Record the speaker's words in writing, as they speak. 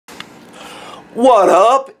What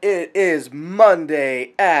up? It is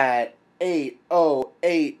Monday at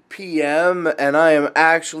 8:08 p.m. and I am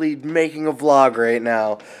actually making a vlog right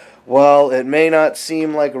now. Well, it may not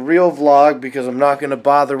seem like a real vlog because I'm not going to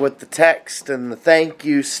bother with the text and the thank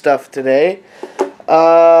you stuff today.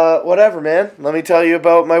 Whatever, man. Let me tell you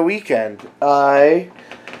about my weekend. I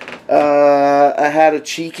had a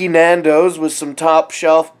cheeky Nando's with some top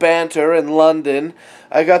shelf banter in London.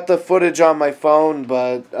 I got the footage on my phone,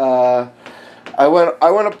 but I went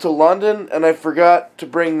up to London and I forgot to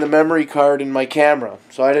bring the memory card in my camera,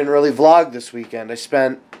 so I didn't really vlog this weekend. I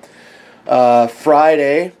spent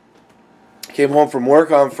Friday, came home from work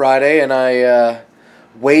on Friday, and I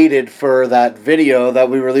waited for that video that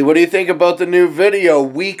we really. What do you think about the new video?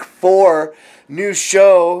 Week 4, new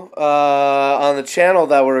show on the channel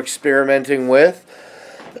that we're experimenting with.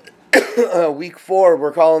 Week 4,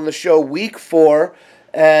 we're calling the show Week 4.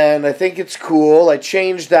 And I think it's cool. I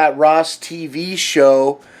changed that Ross TV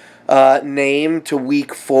show name to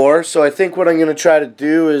Week 4. So I think what I'm going to try to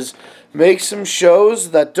do is make some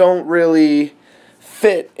shows that don't really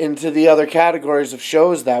fit into the other categories of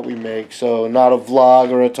shows that we make. So not a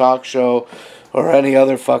vlog or a talk show or any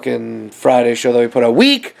other fucking Friday show that we put out.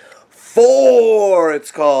 Week 4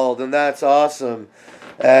 it's called, and that's awesome.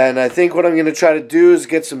 And I think what I'm going to try to do is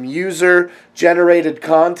get some user-generated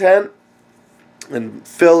content and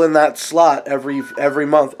fill in that slot every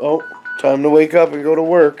month. Oh, time to wake up and go to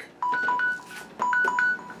work.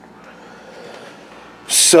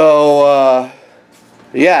 So,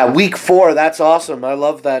 yeah, Week 4, that's awesome. I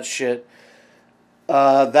love that shit.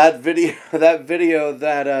 That video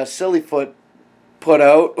that Sillyfoot put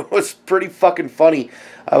out was pretty fucking funny.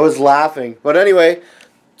 I was laughing. But anyway,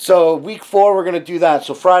 so Week 4, we're going to do that.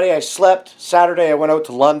 So Friday I slept. Saturday I went out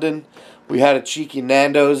to London. We had a cheeky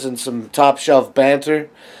Nando's and some top shelf banter.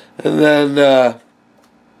 And then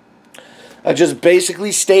I just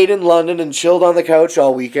basically stayed in London and chilled on the couch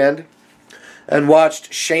all weekend and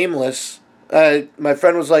watched Shameless. My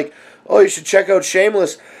friend was like, oh, you should check out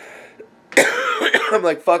Shameless. I'm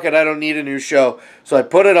like, fuck it, I don't need a new show. So I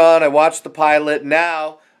put it on, I watched the pilot.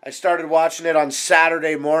 Now I started watching it on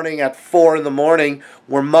Saturday morning at 4 in the morning.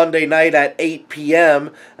 We're Monday night at 8 p.m.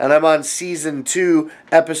 and I'm on Season 2,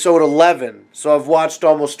 Episode 11. So I've watched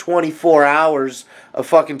almost 24 hours of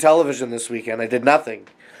fucking television this weekend. I did nothing.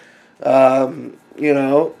 You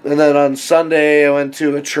know, and then on Sunday I went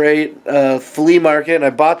to a flea market and I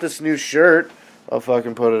bought this new shirt. I'll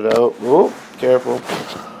fucking put it out. Oh, careful.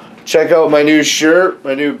 Check out my new shirt,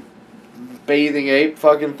 my new bathing ape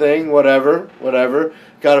fucking thing, whatever.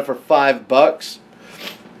 Got it for $5.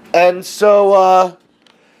 And so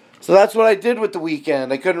that's what I did with the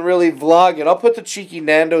weekend. I couldn't really vlog it. I'll put the cheeky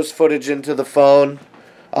Nando's footage into the phone,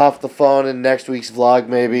 off the phone in next week's vlog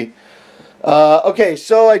maybe. Okay,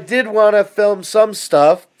 so I did want to film some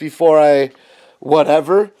stuff before I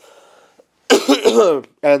whatever.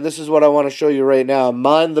 And this is what I want to show you right now.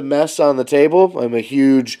 Mind the mess on the table. I'm a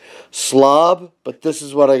huge slob, but this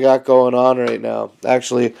is what I got going on right now.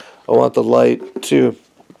 Actually, I want the light too.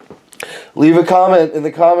 Leave a comment in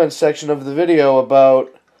the comments section of the video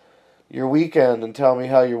about your weekend and tell me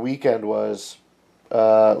how your weekend was.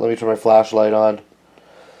 Let me turn my flashlight on,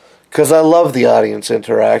 because I love the audience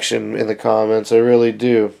interaction in the comments. I really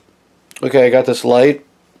do. Okay, I got this light.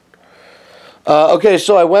 Okay,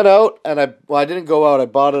 so I went out and I didn't go out. I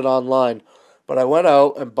bought it online. But I went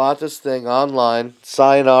out and bought this thing online.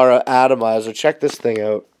 Sayonara Atomizer. Check this thing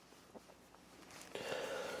out.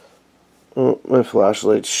 Oh, my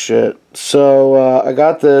flashlight's shit. So, I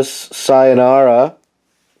got this Sayonara.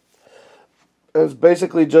 It's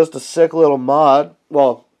basically just a sick little mod.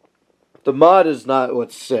 Well, the mod is not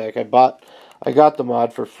what's sick. I got the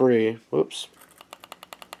mod for free. Whoops.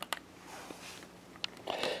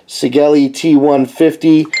 Sigeli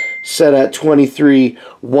T150 set at 23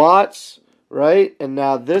 watts, right? And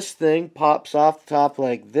now this thing pops off the top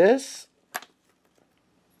like this.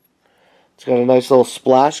 It's got a nice little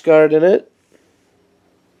splash guard in it.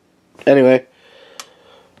 Anyway,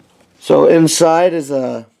 so inside is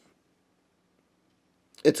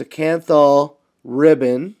it's a Kanthal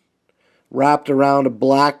ribbon wrapped around a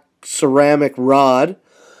black ceramic rod.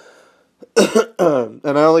 And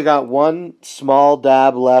I only got one small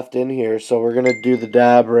dab left in here, so we're going to do the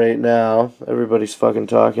dab right now. Everybody's fucking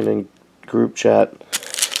talking in group chat.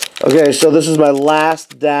 Okay, so this is my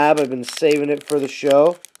last dab. I've been saving it for the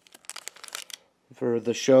show.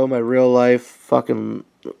 My real life fucking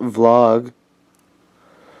vlog.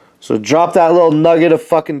 So drop that little nugget of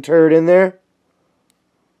fucking turd in there.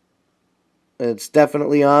 It's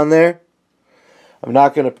definitely on there. I'm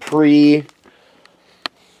not going to pre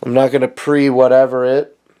whatever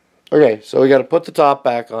it. Okay, so we got to put the top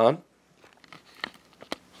back on.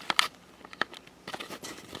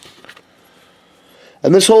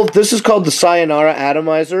 And this is called the Sayonara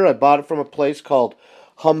Atomizer. I bought it from a place called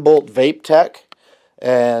Humboldt Vape Tech.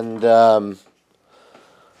 And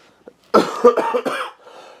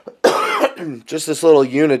just this little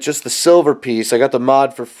unit, just the silver piece. I got the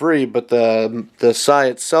mod for free, but the Sai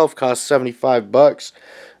itself cost $75.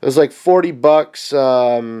 It was like $40,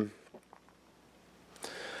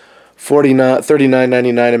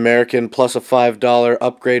 $39.99 American, plus a $5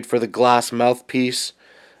 upgrade for the glass mouthpiece.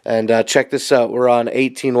 And check this out. We're on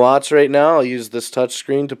 18 watts right now. I'll use this touch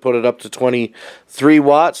screen to put it up to 23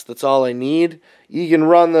 watts. That's all I need. You can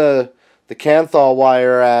run the Canthal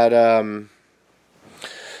wire at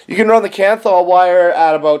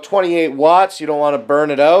about 28 watts. You don't want to burn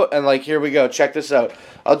it out. And like, here we go. Check this out.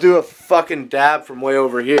 I'll do a fucking dab from way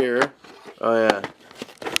over here. Oh yeah.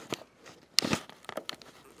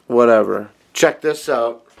 Whatever. Check this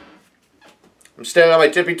out. I'm standing on my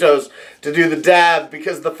tippy toes to do the dab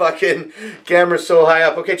because the fucking camera's so high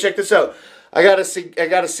up. Okay, check this out. I got a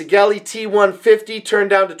Sigelli T150 turned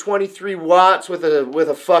down to 23 watts with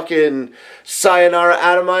a fucking Sayonara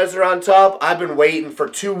Atomizer on top. I've been waiting for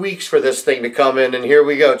 2 weeks for this thing to come in, and here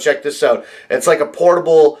we go. Check this out. It's like a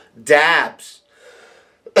portable dabs.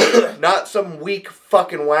 Not some weak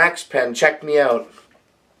fucking wax pen. Check me out.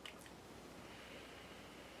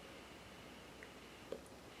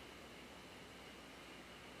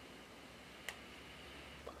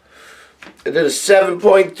 I did a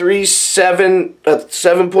 7.3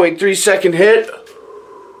 second hit.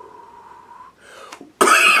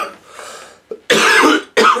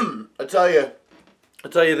 I'll tell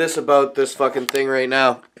you this about this fucking thing right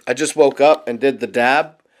now. I just woke up and did the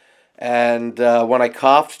dab, and when I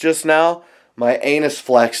coughed just now, my anus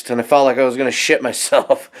flexed, and I felt like I was gonna shit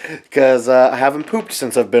myself because I haven't pooped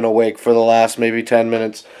since I've been awake for the last maybe 10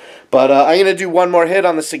 minutes. But I'm going to do one more hit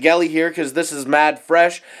on the Sigelli here because this is mad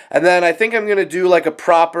fresh. And then I think I'm going to do like a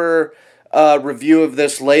proper review of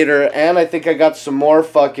this later. And I think I got some more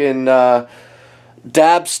fucking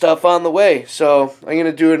dab stuff on the way. So I'm going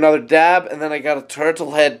to do another dab. And then I got a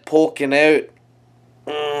turtle head poking out.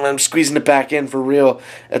 I'm squeezing it back in for real.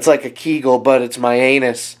 It's like a Kegel, but it's my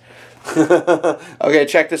anus. Okay,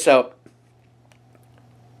 check this out.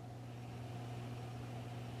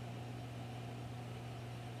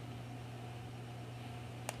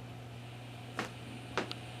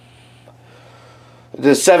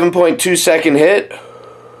 The 7.2 second hit.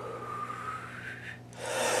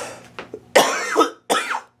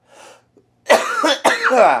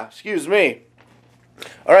 Excuse me.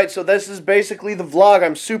 Alright, so this is basically the vlog.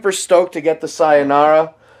 I'm super stoked to get the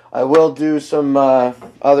Sayonara. I will do some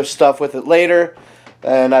other stuff with it later.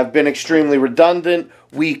 And I've been extremely redundant.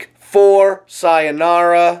 Week 4,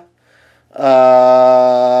 Sayonara.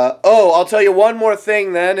 Oh, I'll tell you one more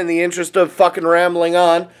thing then, in the interest of fucking rambling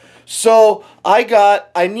on. So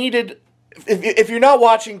I needed, if you're not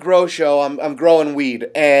watching Grow Show, I'm growing weed,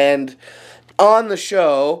 and on the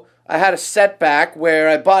show I had a setback where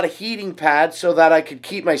I bought a heating pad so that I could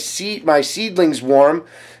keep my seedlings warm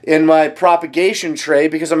in my propagation tray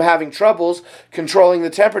because I'm having troubles controlling the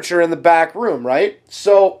temperature in the back room, right?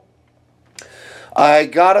 So I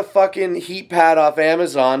got a fucking heat pad off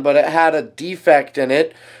Amazon, but it had a defect in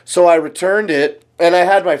it, so I returned it, and I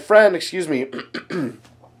had my friend,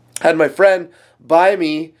 had my friend buy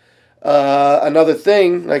me another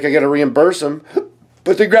thing, like I gotta reimburse him,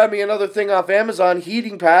 but they grabbed me another thing off Amazon,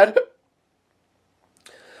 heating pad.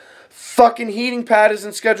 Fucking heating pad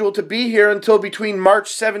isn't scheduled to be here until between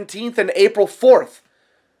March 17th and April 4th.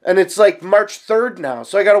 And it's like March 3rd now,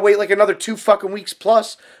 so I gotta wait like another 2 fucking weeks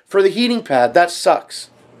plus for the heating pad. That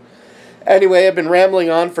sucks. Anyway, I've been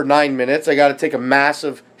rambling on for 9 minutes. I gotta take a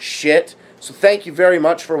massive shit. So thank you very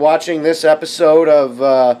much for watching this episode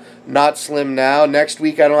of Not Slim Now. Next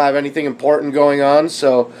week I don't have anything important going on,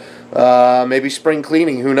 so maybe spring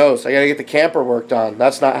cleaning, who knows. I gotta get the camper worked on.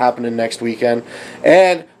 That's not happening next weekend.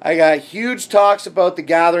 And I got huge talks about the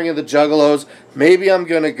Gathering of the Juggalos. Maybe I'm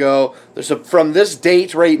gonna go. From this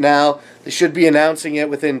date right now, they should be announcing it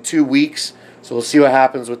within 2 weeks, so we'll see what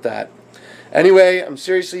happens with that. Anyway, I'm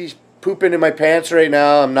seriously pooping in my pants right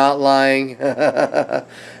now. I'm not lying.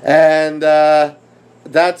 And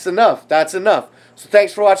that's enough. That's enough. So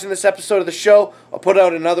thanks for watching this episode of the show. I'll put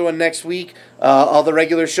out another one next week. All the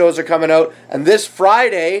regular shows are coming out. And this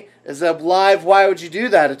Friday is a live Why Would You Do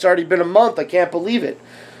That? It's already been a month. I can't believe it.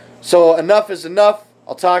 So enough is enough.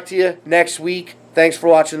 I'll talk to you next week. Thanks for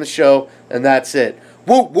watching the show. And that's it.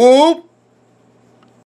 Whoop, whoop.